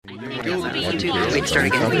Wait, start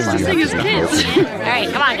again. All right,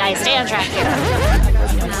 come on, guys. Stay on track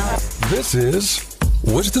here. This is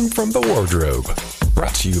Wisdom from the Wardrobe,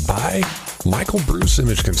 brought to you by Michael Bruce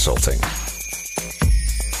Image Consulting.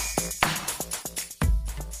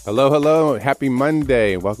 Hello. Happy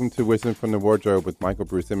Monday. Welcome to Wisdom from the Wardrobe with Michael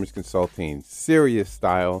Bruce Image Consulting. Serious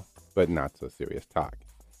style, but not so serious talk.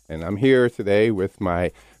 And I'm here today with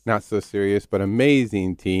my not so serious but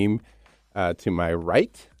amazing team. To my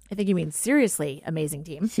right. I think you mean seriously amazing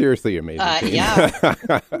team. Seriously amazing team.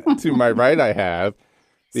 Yeah. To my right, I have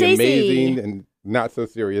the Stacy. amazing and not so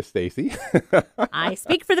serious Stacy. I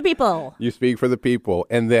speak for the people. You speak for the people.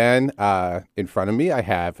 And then in front of me, I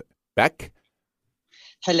have Beck.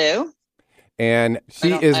 Hello. And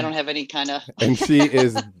I don't have any kind of. And she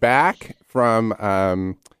is back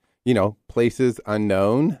from, places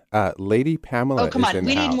unknown. Lady Pamela. Oh, come on. We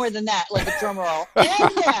need house. more than that. Like a drum roll.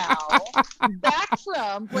 And now, back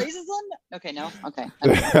from places unknown. Okay, no. Okay.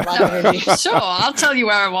 Sure, I'll tell you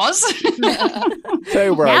where I was. Tell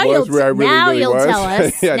you where Now I was, you'll- where I really, now really you'll was. tell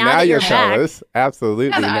us. Yeah, Now now that you'll you're tell back. us. Absolutely.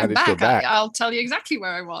 Now Now that that you're I'm back, back. I'll tell you exactly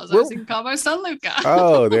where I was. I was in Cabo San Luca.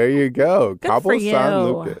 Oh, there you go. Good Cabo for San you.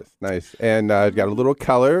 Lucas. Nice. And got a little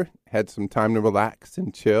color, had some time to relax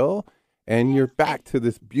and chill. And you're back to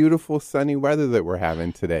this beautiful sunny weather that we're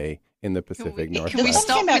having today in the Pacific Northwest. Can we The sun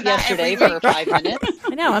stop came out with that yesterday every for week? 5 minutes.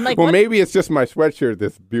 I know. I'm like, Well, what? maybe it's just my sweatshirt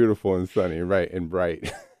that's beautiful and sunny, right, and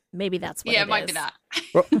bright. Maybe that's what Yeah, it it might is. be that.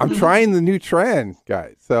 Well, I'm trying the new trend,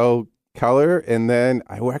 guys. So color, and then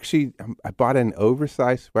I bought an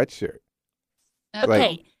oversized sweatshirt, Okay.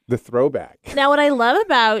 like the throwback. Now, what I love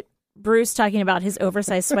about Bruce talking about his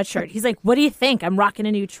oversized sweatshirt, he's like, what do you think? I'm rocking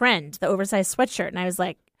a new trend, the oversized sweatshirt. And I was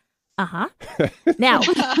like, uh-huh. Now,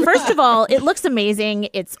 first of all, it looks amazing.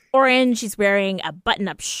 It's orange. He's wearing a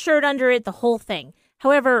button-up shirt under it, the whole thing.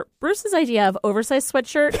 However, Bruce's idea of oversized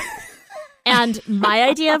sweatshirt and my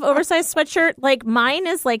idea of oversized sweatshirt, like mine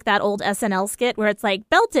is like that old SNL skit where it's like,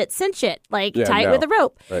 belt it, cinch it, like Yeah, tie it no. with a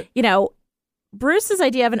rope. Right. You know, Bruce's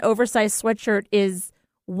idea of an oversized sweatshirt is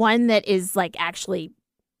one that is like actually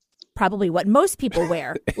probably what most people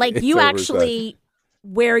wear. Like It's you oversized. actually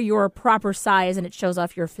wear your proper size and it shows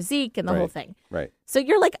off your physique and the whole thing. Right. So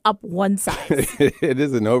you're like up one size. It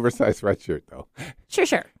is an oversized sweatshirt, though.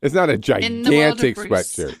 Sure. It's not a In the world of gigantic Bruce.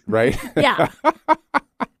 sweatshirt, right? Yeah.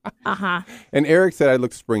 Uh-huh. And Eric said I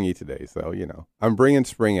look springy today, so, I'm bringing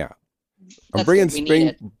spring out. I'm That's bringing good. We need spring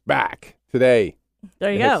it. back today.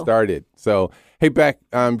 There you Get go. started. So, hey, Beck,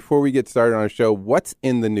 before we get started on our show, what's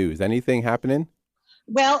in the news? Anything happening?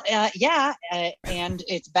 Well, and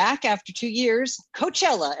it's back after 2 years.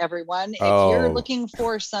 Coachella, everyone. If Oh. you're looking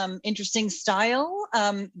for some interesting style,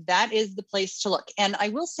 that is the place to look. And I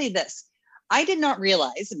will say this. I did not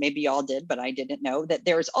realize, and maybe y'all did, but I didn't know, that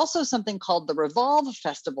there is also something called the Revolve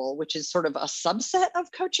Festival, which is sort of a subset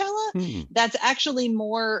of Coachella. That's actually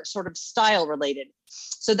more sort of style related.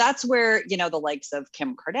 So that's where, the likes of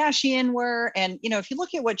Kim Kardashian were. And, if you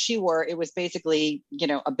look at what she wore, it was basically,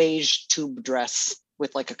 a beige tube dress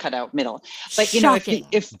with like a cutout middle. But, Shocking.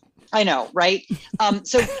 if I know, right?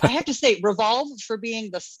 So I have to say, Revolve, for being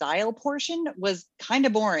the style portion, was kind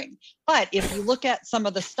of boring. But if you look at some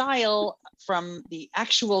of the style from the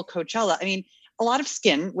actual Coachella, I mean, a lot of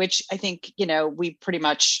skin, which I think, we pretty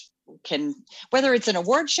much can, whether it's an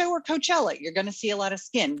award show or Coachella, you're going to see a lot of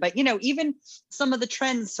skin. But, even some of the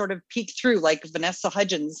trends sort of peek through, like Vanessa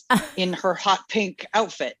Hudgens in her hot pink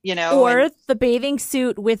outfit, Or the bathing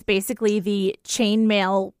suit with basically the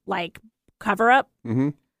chainmail like cover up. Mm-hmm.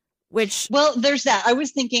 Which Well, there's that. I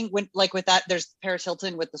was thinking with that, there's Paris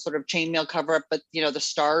Hilton with the sort of chainmail cover up, but the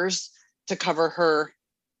stars to cover her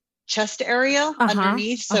chest area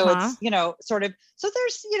underneath. So it's, sort of, so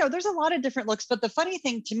there's a lot of different looks. But the funny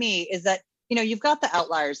thing to me is that, you've got the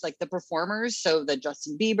outliers, like the performers. So the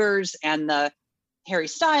Justin Biebers and the Harry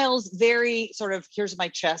Styles, very sort of, here's my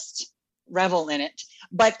chest, revel in it.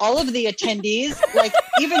 But all of the attendees, like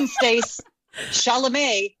even Stace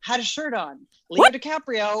Chalamet had a shirt on. Leo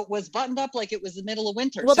DiCaprio was buttoned up like it was the middle of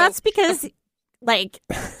winter. well, So- that's because like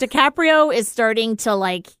DiCaprio is starting to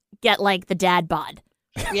like get like the dad bod.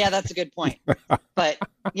 Yeah, that's a good point. But,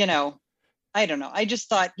 I don't know. I just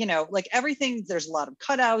thought, like everything, there's a lot of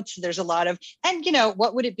cutouts. There's a lot of, and,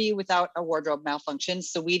 what would it be without a wardrobe malfunction?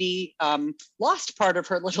 Saweetie lost part of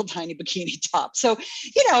her little tiny bikini top. So,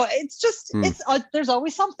 it's just, there's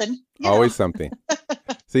always something. Always something.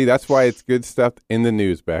 See, that's why it's good stuff in the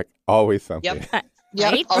news, Beck. Always something. Yep. Yeah,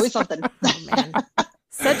 Right? always something. Oh, man.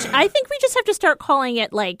 I think we just have to start calling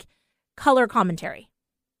it like color commentary.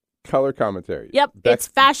 Color commentary. Yep. Beck's,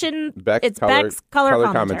 It's fashion. Beck's It's Beck's color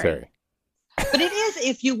commentary. But it is,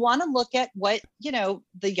 if you want to look at what,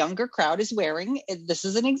 the younger crowd is wearing, this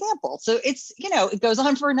is an example. So it's, it goes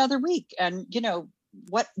on for another week. And,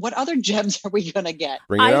 what other gems are we going to get?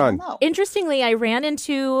 Bring it on. Interestingly, I ran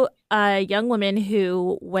into a young woman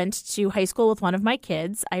who went to high school with one of my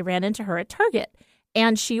kids. I ran into her at Target,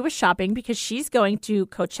 and she was shopping because she's going to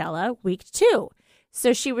Coachella week 2.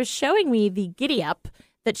 So she was showing me the giddy up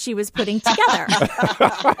that she was putting together.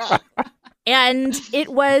 And it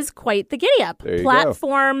was quite the giddy up.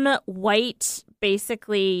 Platform, white,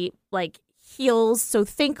 basically like heels. So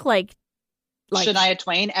think like Shania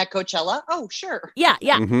Twain at Coachella. Oh, sure. Yeah.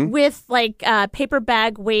 Mm-hmm. With like paper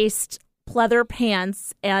bag waist, pleather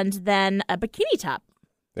pants, and then a bikini top.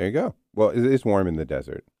 There you go. Well, it is warm in the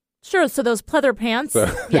desert. Sure. So those pleather pants,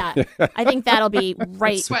 yeah, I think that'll be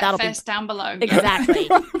right. Sweat vest down below. Exactly.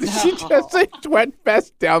 She just said sweat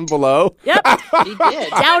vest down below. Yep. She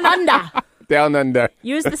did. Down under. Down under.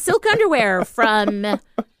 Use the silk underwear from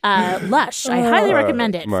Lush. I highly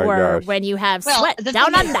recommend it for when you have sweat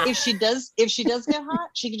down under. If she does get hot,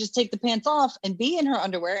 she can just take the pants off and be in her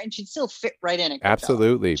underwear, and she'd still fit right in it.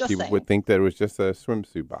 Absolutely. People would think that it was just a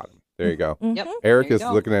swimsuit bottom. There you go. Mm-hmm. Yep. Eric is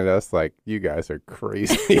looking at us like, you guys are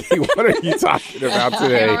crazy. What are you talking about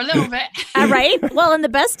today? Yeah, a little bit. Right? Well, and the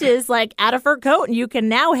best is like add a fur coat and you can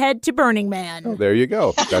now head to Burning Man. Oh, there you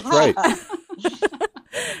go. That's right. Okay.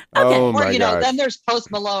 Oh my gosh. Then there's Post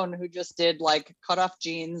Malone, who just did like cut off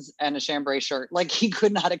jeans and a chambray shirt. Like he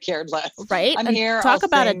could not have cared less. Right. I'm and here. Talk I'll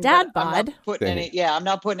about sing, a dad but I'm bod.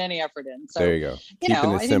 not putting any effort in. So there you go.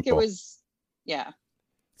 I think it was,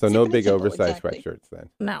 So no big oversized sweatshirts then.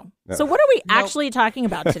 No. So what are we actually talking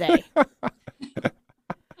about today?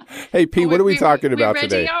 Hey, Pete, what are we talking about ready,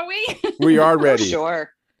 today? Are we? We are ready.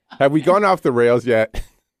 Sure. Have we gone off the rails yet?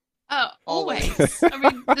 Oh, always. I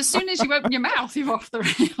mean, as soon as you open your mouth, you're off the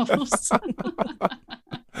rails.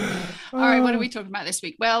 All right, what are we talking about this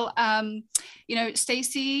week? Well,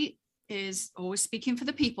 Stacy is always speaking for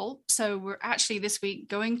the people. So we're actually this week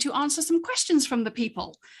going to answer some questions from the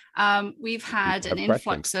people. We've had an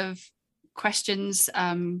influx of questions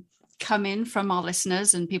come in from our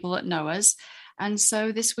listeners and people that know us. And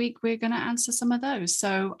so this week we're going to answer some of those.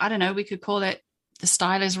 So I don't know, we could call it The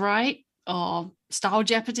Style is Right or Style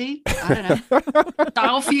Jeopardy. I don't know.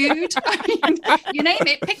 Style Feud. I mean, you name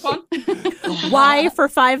it, pick one. Why for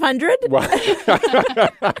 500?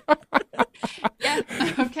 Yeah,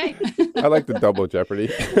 okay. I like the double Jeopardy.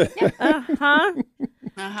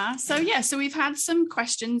 So we've had some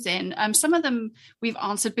questions in. Some of them we've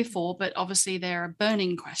answered before, but obviously they're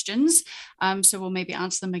burning questions. So we'll maybe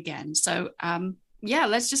answer them again. So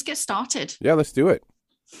let's just get started. Yeah, let's do it.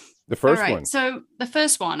 The first one. So the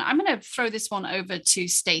first one, I'm going to throw this one over to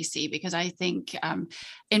Stacy because I think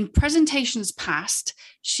in presentations past,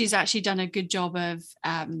 she's actually done a good job of,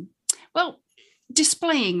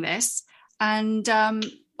 displaying this. And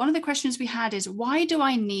one of the questions we had is, why do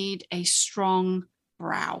I need a strong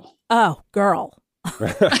brow? Oh, girl.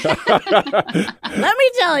 Let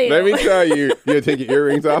me tell you. You take your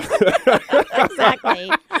earrings off. Exactly.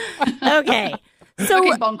 Okay. So,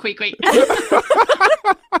 okay, bon quick.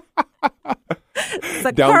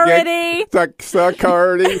 Security.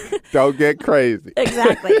 Don't get crazy.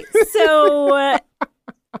 Exactly. So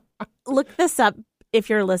look this up if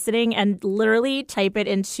you're listening and literally type it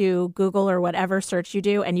into Google or whatever search you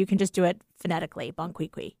do, and you can just do it phonetically. Bon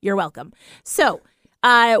qui. You're welcome. So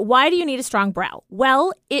why do you need a strong brow?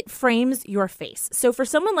 Well, it frames your face. So for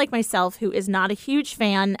someone like myself who is not a huge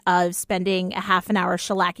fan of spending a half an hour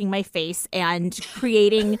shellacking my face and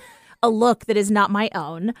creating a look that is not my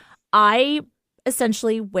own, I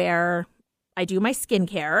essentially I do my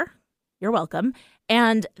skincare. You're welcome.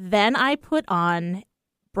 And then I put on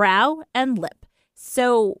brow and lip.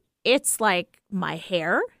 So it's like my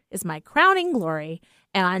hair is my crowning glory,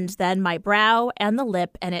 and then my brow and the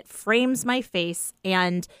lip, and it frames my face,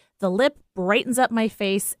 and the lip brightens up my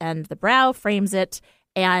face, and the brow frames it.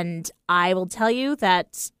 And I will tell you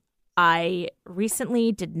that I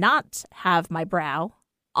recently did not have my brow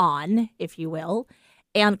on, if you will,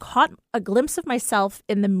 and caught a glimpse of myself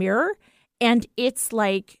in the mirror, and it's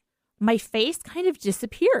like my face kind of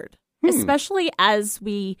disappeared, especially as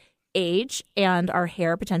we age and our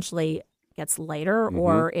hair potentially gets lighter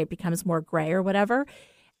or it becomes more gray or whatever.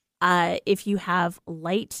 If you have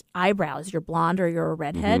light eyebrows, you're blonde or you're a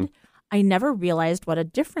redhead, I never realized what a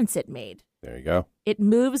difference it made. There you go. It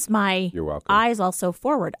moves my eyes also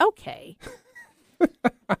forward. Okay.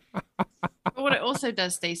 What it also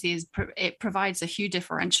does, Stacey, is it provides a hue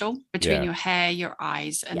differential between your hair, your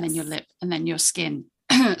eyes, and then your lip, and then your skin.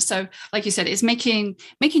 So, like you said, it's making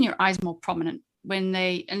your eyes more prominent. when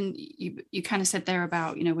you kind of said there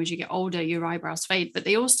about, as you get older, your eyebrows fade, but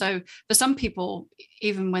they also, for some people,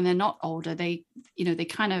 even when they're not older, they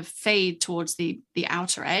kind of fade towards the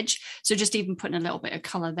outer edge. So just even putting a little bit of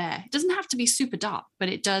color there, it doesn't have to be super dark, but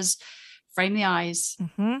it does frame the eyes,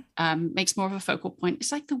 makes more of a focal point.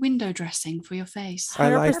 It's like the window dressing for your face. 100%.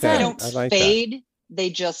 I like that. They don't fade. They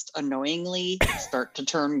just annoyingly start to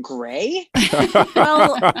turn gray.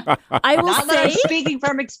 Well, I will Not that say, I'm speaking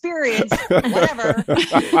from experience, whatever.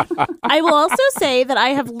 I will also say that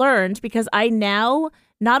I have learned, because I now,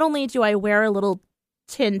 not only do I wear a little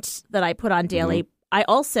tint that I put on daily, I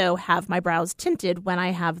also have my brows tinted when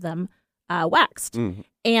I have them waxed.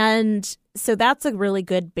 And so that's a really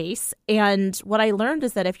good base. And what I learned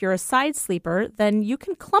is that if you're a side sleeper, then you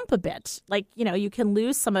can clump a bit. Like, you can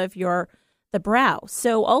lose some of the brow.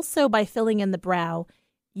 So also by filling in the brow,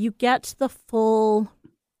 you get the full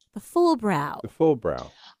brow. The full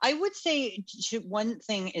brow. I would say one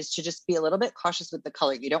thing is to just be a little bit cautious with the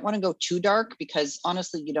color. You don't want to go too dark, because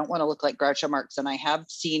honestly, you don't want to look like Groucho Marx. And I have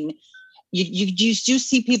seen, you do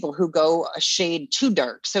see people who go a shade too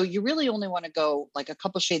dark. So you really only want to go like a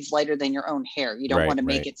couple shades lighter than your own hair. You don't want to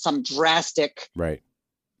make it some drastic,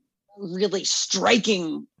 really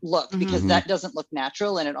striking look, because that doesn't look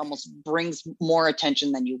natural, and it almost brings more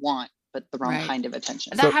attention than you want, but the wrong kind of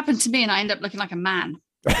attention. That happened to me, and I ended up looking like a man.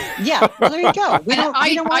 Yeah, well, there you go.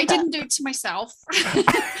 I didn't do it to myself.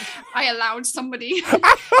 I allowed somebody,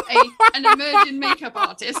 an emerging makeup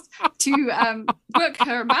artist, to work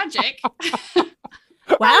her magic.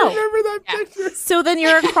 Wow. I remember that picture. So then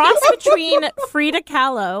you're a cross between Frida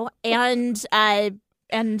Kahlo and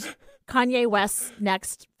Kanye West's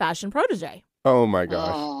next fashion protege. Oh my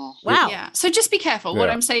gosh. Wow. Yeah. So just be careful. What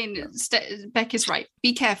I'm saying, Beck is right.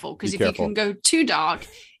 Be careful, because if you can go too dark,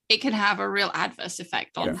 it can have a real adverse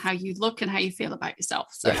effect on how you look and how you feel about yourself.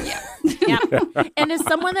 So yeah. And as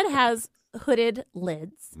someone that has hooded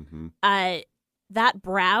lids, that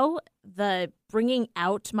brow, the bringing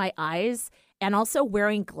out my eyes, and also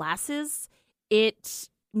wearing glasses, it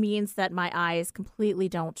means that my eyes completely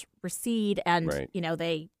don't recede, and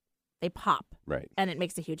they pop. Right. And it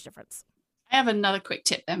makes a huge difference. I have another quick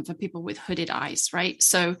tip then for people with hooded eyes, right?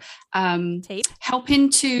 So tape? Helping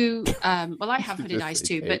to, I have hooded eyes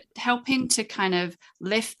too, but helping to kind of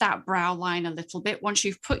lift that brow line a little bit once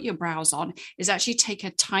you've put your brows on is actually take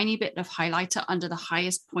a tiny bit of highlighter under the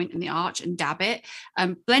highest point in the arch and dab it,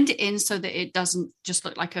 blend it in so that it doesn't just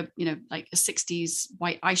look like a 60s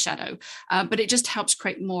white eyeshadow, but it just helps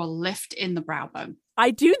create more lift in the brow bone.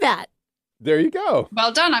 I do that. There you go.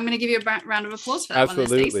 Well done. I'm going to give you a round of applause for that.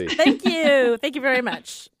 Absolutely. one. Thank you. Thank you very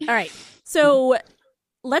much. All right. So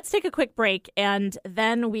let's take a quick break, and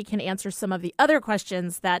then we can answer some of the other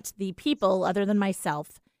questions that the people, other than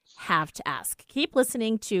myself, have to ask. Keep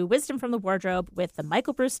listening to Wisdom from the Wardrobe with the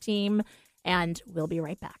Michael Bruce team, and we'll be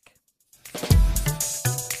right back.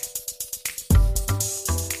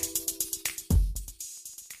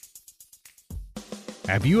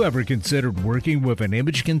 Have you ever considered working with an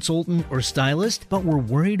image consultant or stylist, but were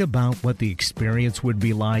worried about what the experience would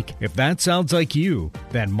be like? If that sounds like you,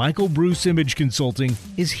 then Michael Bruce Image Consulting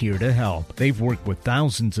is here to help. They've worked with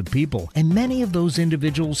thousands of people, and many of those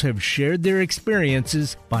individuals have shared their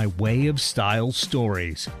experiences by way of style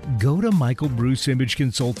stories. Go to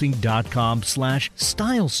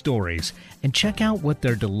michaelbruceimageconsulting.com/style stories and check out what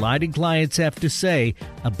their delighted clients have to say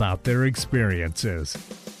about their experiences.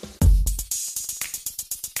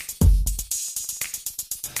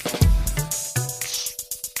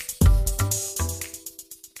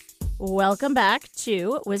 Welcome back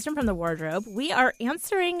to Wisdom from the Wardrobe. We are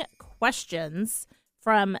answering questions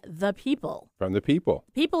from the people. From the people.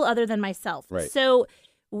 People other than myself. Right. So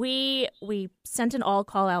we sent an all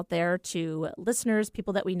call out there to listeners,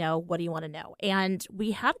 people that we know. What do you want to know? And we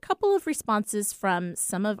had a couple of responses from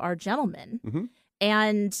some of our gentlemen. Mm-hmm.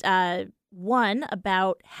 And one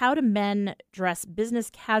about how do men dress business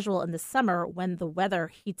casual in the summer when the weather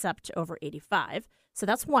heats up to over 85. So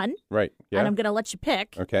that's one. Right. Yeah. And I'm going to let you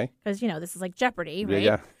pick. Okay. Because, this is like Jeopardy, right?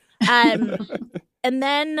 Yeah. And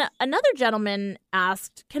then another gentleman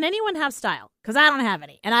asked, can anyone have style? Because I don't have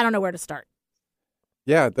any, and I don't know where to start.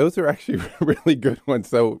 Yeah, those are actually really good ones.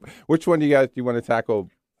 So which one do you want to tackle?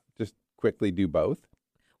 Just quickly do both?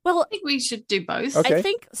 Well, I think we should do both. Okay. I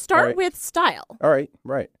think start with style. All right.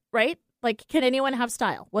 Right. Right? Like, can anyone have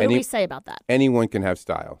style? What do we say about that? Anyone can have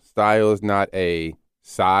style. Style is not a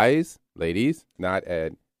size, ladies.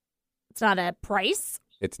 It's not a price.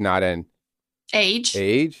 It's not an age.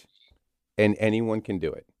 And anyone can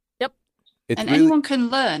do it. Yep. And anyone can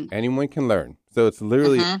learn. Anyone can learn. So it's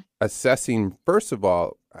literally assessing. First of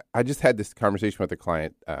all, I just had this conversation with a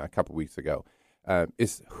client a couple weeks ago.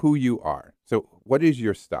 is who you are. So what is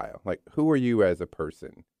your style? Like, who are you as a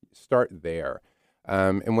person? Start there.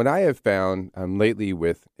 And what I have found lately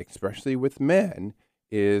especially with men,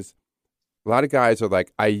 is a lot of guys are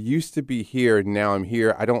like, I used to be here, now I'm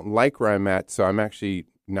here. I don't like where I'm at, so I'm actually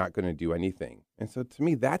not going to do anything. And so to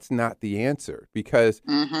me, that's not the answer, because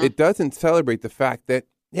it doesn't celebrate the fact that,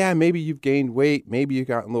 yeah, maybe you've gained weight, maybe you've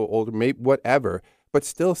gotten a little older, maybe whatever, but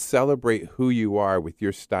still celebrate who you are with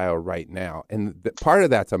your style right now. And part of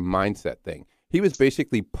that's a mindset thing. He was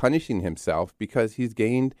basically punishing himself because he's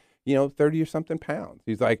gained 30 or something pounds.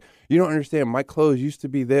 He's like, you don't understand. My clothes used to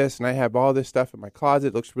be this, and I have all this stuff in my closet.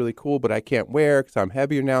 It looks really cool, but I can't wear it because I'm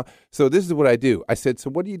heavier now. So this is what I do. I said, so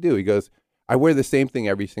what do you do? He goes, I wear the same thing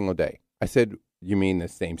every single day. I said, you mean the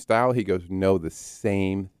same style? He goes, no, the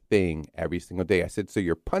same thing every single day. I said, so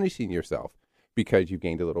you're punishing yourself because you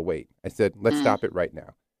gained a little weight. I said, let's stop it right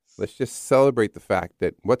now. Let's just celebrate the fact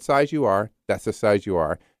that what size you are, that's the size you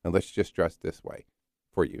are, and let's just dress this way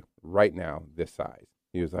for you right now, this size.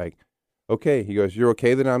 He was like, okay. He goes, you're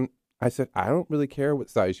okay that I said, I don't really care what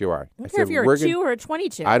size you are. I don't care if you're a 2 or a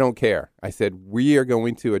 22. I don't care. I said, we are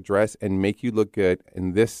going to address and make you look good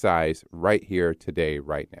in this size right here, today,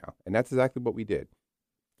 right now. And that's exactly what we did.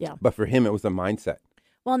 Yeah. But for him, it was a mindset.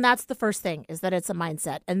 Well, and that's the first thing, is that it's a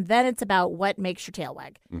mindset. And then it's about what makes your tail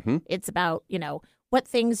wag. It's about, what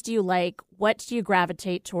things do you like? What do you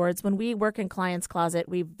gravitate towards? When we work in clients' closet,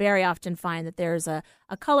 we very often find that there's a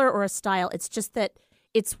color or a style. It's just that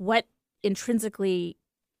it's what intrinsically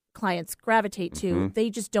clients gravitate to. They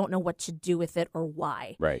just don't know what to do with it or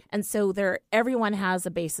why. Right. And so everyone has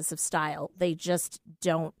a basis of style. They just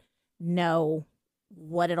don't know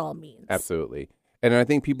what it all means. Absolutely. And I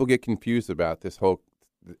think people get confused about this whole,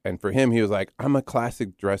 and for him, he was like, I'm a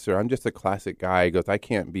classic dresser. I'm just a classic guy. He goes, I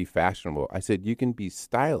can't be fashionable. I said, you can be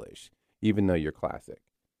stylish even though you're classic.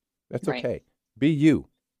 That's okay. Be you,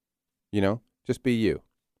 just be you.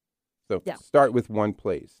 So start with one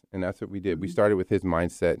place. And that's what we did. We started with his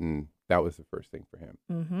mindset, and that was the first thing for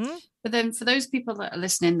him. But then for those people that are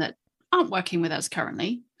listening that aren't working with us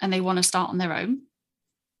currently and they want to start on their own,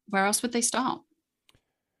 where else would they start?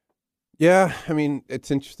 Yeah, I mean,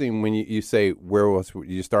 it's interesting when you say where else would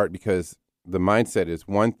you start, because the mindset is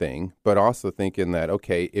one thing, but also thinking that,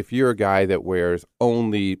 okay, if you're a guy that wears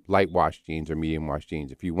only light wash jeans or medium wash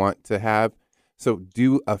jeans, if you want to have, so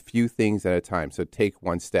do a few things at a time. So take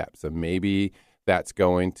one step. So maybe that's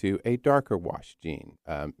going to a darker wash jean.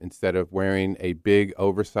 Instead of wearing a big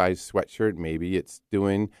oversized sweatshirt, maybe it's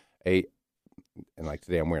doing and like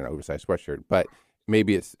today I'm wearing an oversized sweatshirt, but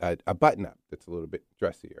maybe it's a button-up that's a little bit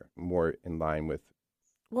dressier, more in line with.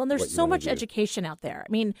 Well, and there's so much education out there.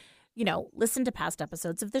 I mean, listen to past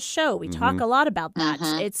episodes of the show. We talk a lot about that.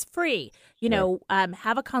 It's free.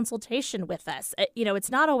 Have a consultation with us.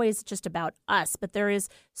 It's not always just about us, but there is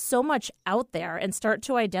so much out there, and start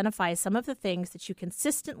to identify some of the things that you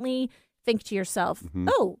consistently think to yourself,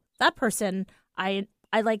 oh, that person, I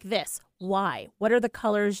like this. Why? What are the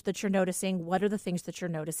colors that you're noticing? What are the things that you're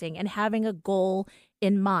noticing? And having a goal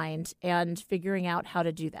in mind and figuring out how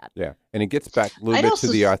to do that. Yeah. And it gets back a little bit to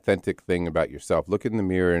the authentic thing about yourself. Look in the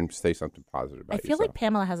mirror and say something positive about yourself. I feel like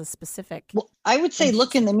Pamela has a specific. Well, I would say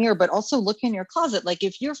look in the mirror, but also look in your closet. Like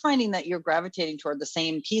if you're finding that you're gravitating toward the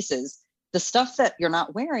same pieces, the stuff that you're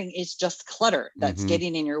not wearing is just clutter that's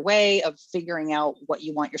getting in your way of figuring out what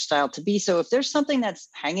you want your style to be. So if there's something that's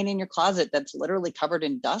hanging in your closet that's literally covered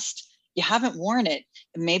in dust, you haven't worn it,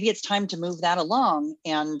 maybe it's time to move that along,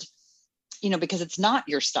 and because it's not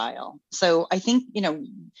your style. So I think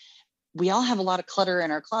we all have a lot of clutter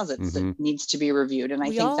in our closets that needs to be reviewed, and I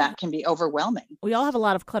think that can be overwhelming. We all have a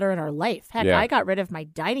lot of clutter in our life. Heck, I got rid of my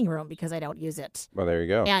dining room because I don't use it. Well, there you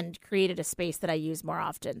go. And created a space that I use more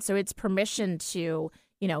often. So it's permission to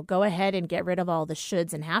go ahead and get rid of all the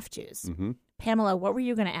shoulds and have tos. Pamela, what were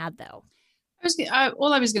you going to add though?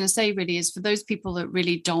 All I was going to say really is for those people that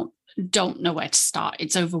really don't know where to start,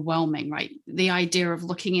 it's overwhelming, right? The idea of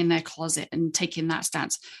looking in their closet and taking that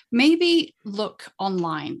stance. Maybe look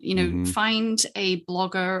online, find a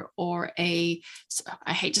blogger or I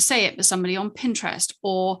hate to say it, but somebody on Pinterest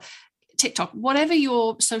or TikTok, whatever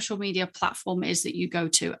your social media platform is that you go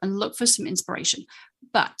to, and look for some inspiration.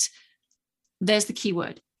 But there's the key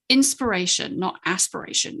word. Inspiration, not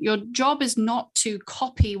aspiration. Your job is not to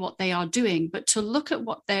copy what they are doing, but to look at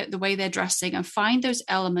the way they're dressing and find those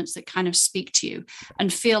elements that kind of speak to you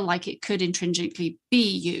and feel like it could intrinsically be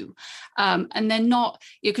you. And they're not,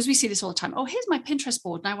 because we see this all the time. Oh, here's my Pinterest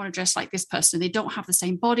board, and I want to dress like this person. They don't have the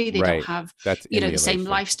same body. They don't have, the same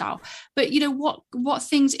lifestyle. But what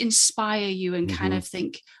things inspire you and kind of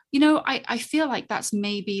think, I feel like that's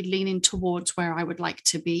maybe leaning towards where I would like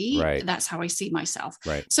to be. Right. That's how I see myself.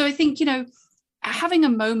 Right. So I think, having a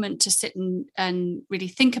moment to sit and really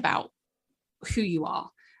think about who you are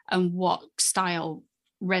and what style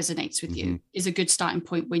resonates with you is a good starting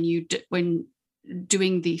point when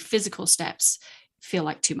doing the physical steps feel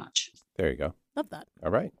like too much. There you go. Love that.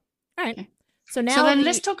 All right. Okay. So now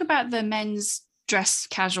let's talk about the men's business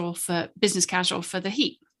casual for the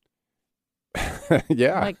heat.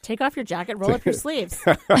 Yeah. Like, take off your jacket, roll up your sleeves.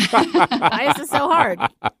 Why is this so hard?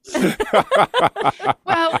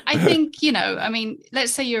 Well, I think,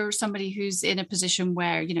 let's say you're somebody who's in a position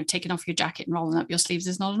where, taking off your jacket and rolling up your sleeves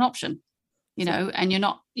is not an option,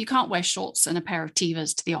 and you can't wear shorts and a pair of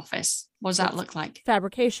Tevas to the office. What does that look like?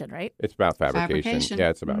 Fabrication, right? It's about fabrication. Yeah,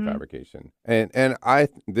 it's about fabrication. And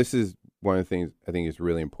this is one of the things I think is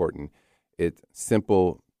really important. It's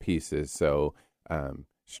simple pieces. So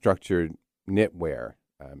structured knitwear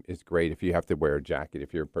is great if you have to wear a jacket.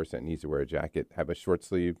 If you're a person that needs to wear a jacket, have a short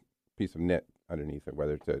sleeve piece of knit underneath it,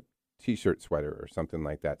 whether it's a t-shirt, sweater, or something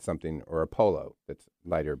like that, or a polo that's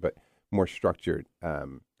lighter but more structured.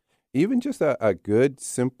 Even just a good,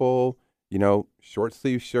 simple, short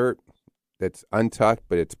sleeve shirt that's untucked,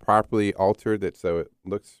 but it's properly altered, so it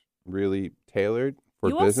looks really tailored for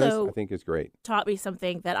business, I think is great. Taught me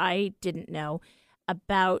something that I didn't know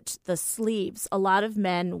about the sleeves. A lot of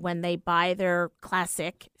men, when they buy their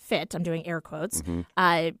classic fit, I'm doing air quotes,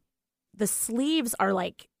 the sleeves are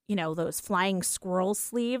like, those flying squirrel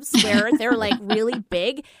sleeves where they're like really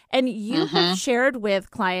big. And you have shared with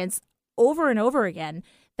clients over and over again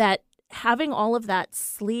that having all of that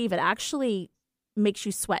sleeve, it actually makes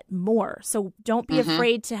you sweat more. So don't be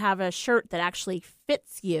afraid to have a shirt that actually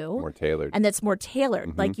fits you. More tailored. And that's more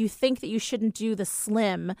tailored. Like, you think that you shouldn't do the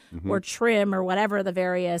slim or trim or whatever the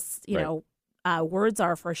various, words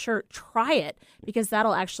are for a shirt. Try it, because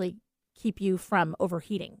that'll actually keep you from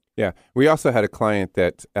overheating. Yeah. We also had a client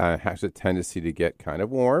that has a tendency to get kind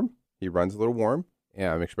of warm. He runs a little warm,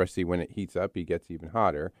 especially when it heats up, he gets even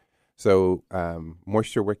hotter. So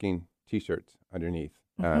moisture wicking T-shirts underneath.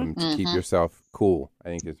 To keep yourself cool, I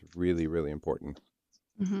think is really, really important.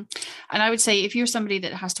 And I would say if you're somebody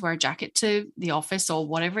that has to wear a jacket to the office or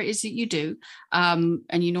whatever it is that you do, and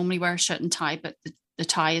you normally wear a shirt and tie, but the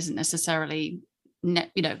tie isn't necessarily,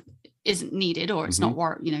 isn't needed, or it's not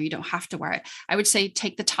you don't have to wear it. I would say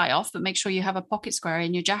take the tie off, but make sure you have a pocket square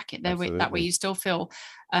in your jacket. That way you still feel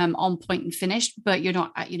on point and finished, but you're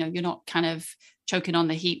not, you're not kind of choking on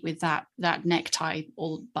the heat with that necktie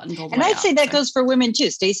all buttoned all the way And I'd say that so. goes for women too.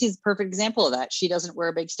 Stacy's a perfect example of that. She doesn't wear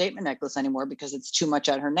a big statement necklace anymore because it's too much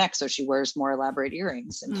at her neck. So she wears more elaborate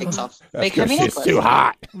earrings and takes off big heavy necklace. Too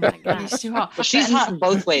hot. Oh my gosh. It's too hot. Well, she's hot in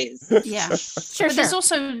both ways. Yeah. But there's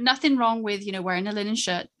also nothing wrong with, wearing a linen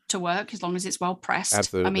shirt to work as long as it's well pressed.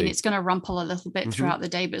 Absolutely. I mean, it's going to rumple a little bit throughout the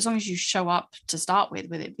day, but as long as you show up to start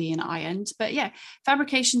with it being ironed. But yeah,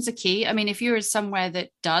 fabrication's a key. I mean, if you're somewhere that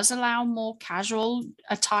does allow more casual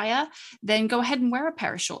attire, then go ahead and wear a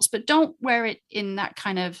pair of shorts, but don't wear it in that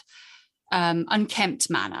kind of unkempt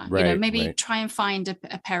manner. Right, maybe try and find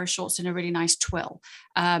a pair of shorts in a really nice twill.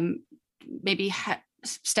 Maybe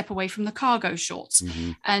step away from the cargo shorts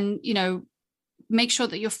and, make sure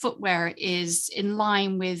that your footwear is in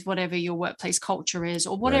line with whatever your workplace culture is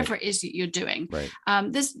or whatever it is that you're doing.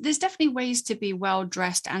 Right. There's definitely ways to be well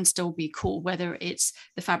dressed and still be cool, whether it's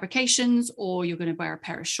the fabrications or you're going to wear a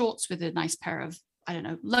pair of shorts with a nice pair of, I don't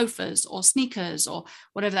know, loafers or sneakers or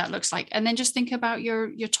whatever that looks like. And then just think about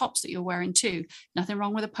your tops that you're wearing too. Nothing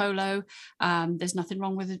wrong with a polo. There's nothing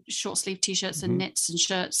wrong with short sleeve t-shirts and knits and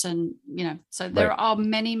shirts. And, so there are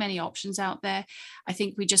many, many options out there. I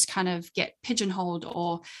think we just kind of get pigeonholed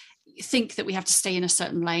or think that we have to stay in a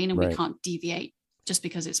certain lane and we can't deviate just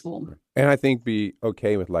because it's warm. And I think be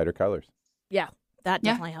okay with lighter colors. Yeah, that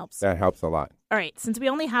definitely helps. That helps a lot. All right, since we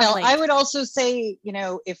only have I would also say,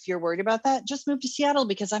 if you're worried about that, just move to Seattle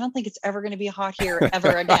because I don't think it's ever going to be hot here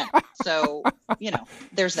ever again. So,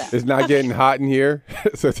 there's that. It's not getting hot in here,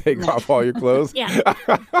 so take off all your clothes. Yeah.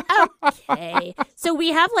 Okay. So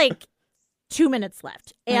we have 2 minutes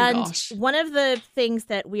left. And one of the things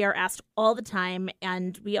that we are asked all the time,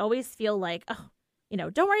 and we always feel like,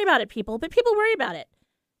 don't worry about it, people, but people worry about it.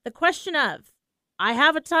 The question of, I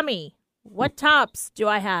have a tummy. What tops do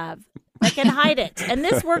I have that can hide it? And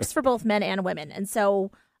this works for both men and women. And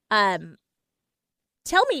so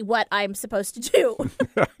tell me what I'm supposed to do.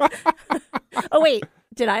 Oh, wait.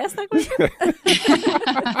 Did I ask that question?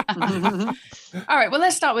 All right. Well,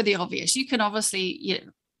 let's start with the obvious. You can obviously,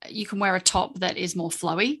 you can wear a top that is more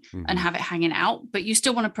flowy and have it hanging out, but you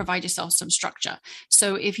still want to provide yourself some structure.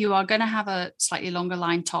 So if you are going to have a slightly longer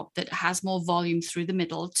line top that has more volume through the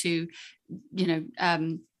middle to,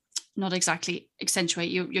 not exactly accentuate,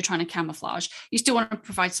 you're trying to camouflage, you still want to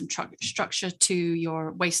provide some structure to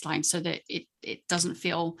your waistline so that it doesn't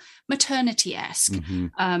feel maternity-esque.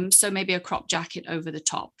 So maybe a crop jacket over the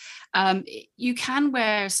top. You can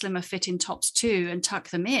wear slimmer fitting tops too and tuck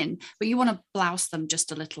them in, but you want to blouse them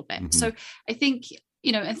just a little bit. So I think,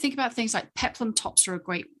 and think about things like peplum tops are a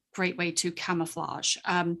great way to camouflage.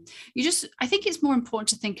 I think it's more important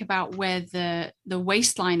to think about where the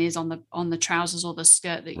waistline is on the trousers or the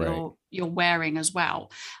skirt that you're wearing as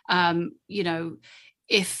well.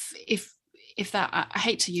 If that, I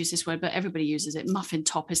hate to use this word, but everybody uses it, muffin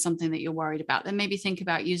top is something that you're worried about, then maybe think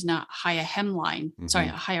about using a higher hemline, a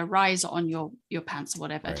higher rise on your pants or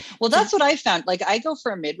whatever. Well, that's what I found. Like, I go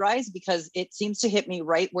for a mid-rise because it seems to hit me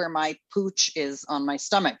right where my pooch is on my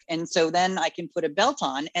stomach. And so then I can put a belt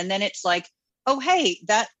on, and then it's like, oh, hey,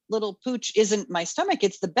 that little pooch isn't my stomach.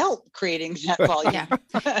 It's the belt creating that volume. Yeah.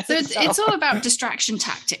 So it's all about distraction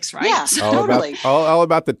tactics, right? Yeah, totally. All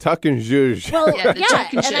about the tuck and zhuzh. Well, yeah.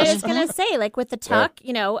 And I was going to say, like with the tuck,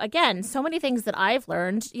 again, so many things that I've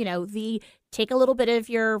learned, take a little bit of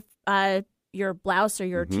your blouse or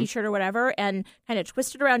your t-shirt or whatever and kind of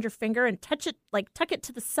twist it around your finger and tuck it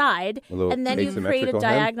to the side. And then you create a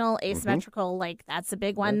diagonal asymmetrical, like that's a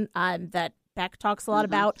big one that Beck talks a lot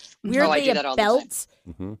about. Weirdly, a belt,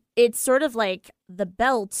 it's sort of like the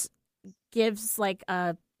belt gives like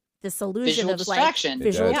this illusion of distraction. Like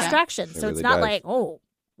visual distraction. So it's not like, oh,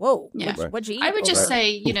 whoa, what'd you eat? I would just say,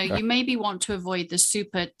 you maybe want to avoid the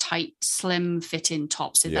super tight, slim fit-in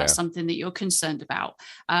tops if that's something that you're concerned about.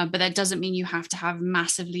 But that doesn't mean you have to have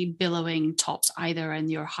massively billowing tops either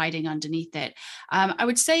and you're hiding underneath it. I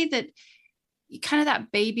would say that kind of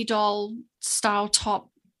that baby doll style top,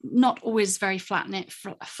 not always very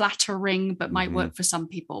flattering, but might work for some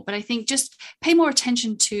people. But I think just pay more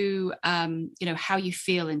attention to, how you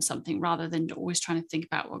feel in something rather than always trying to think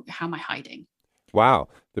about, well, how am I hiding? Wow.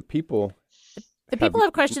 The people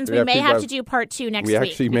have questions. We may have to do part 2 next week. We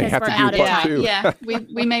actually may have to do part 2. Yeah,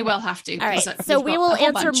 we may well have to. All right. So we will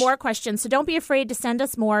answer more questions. So don't be afraid to send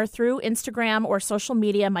us more through Instagram or social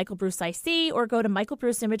media, Michael Bruce IC, or go to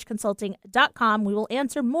michaelbruceimageconsulting.com. We will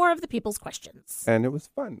answer more of the people's questions. And it was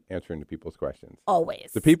fun answering the people's questions.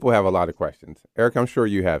 Always. The people have a lot of questions. Eric, I'm sure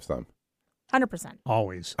you have some. 100%.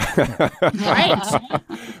 Always. Right.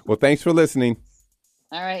 Well, thanks for listening.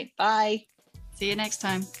 All right. Bye. See you next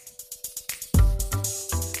time.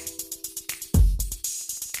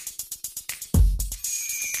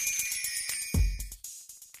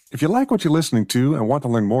 If you like what you're listening to and want to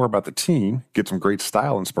learn more about the team, get some great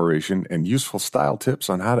style inspiration and useful style tips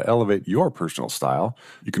on how to elevate your personal style,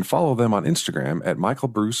 you can follow them on Instagram at Michael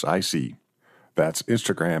Bruce IC. That's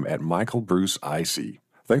Instagram at Michael Bruce IC.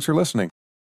 Thanks for listening.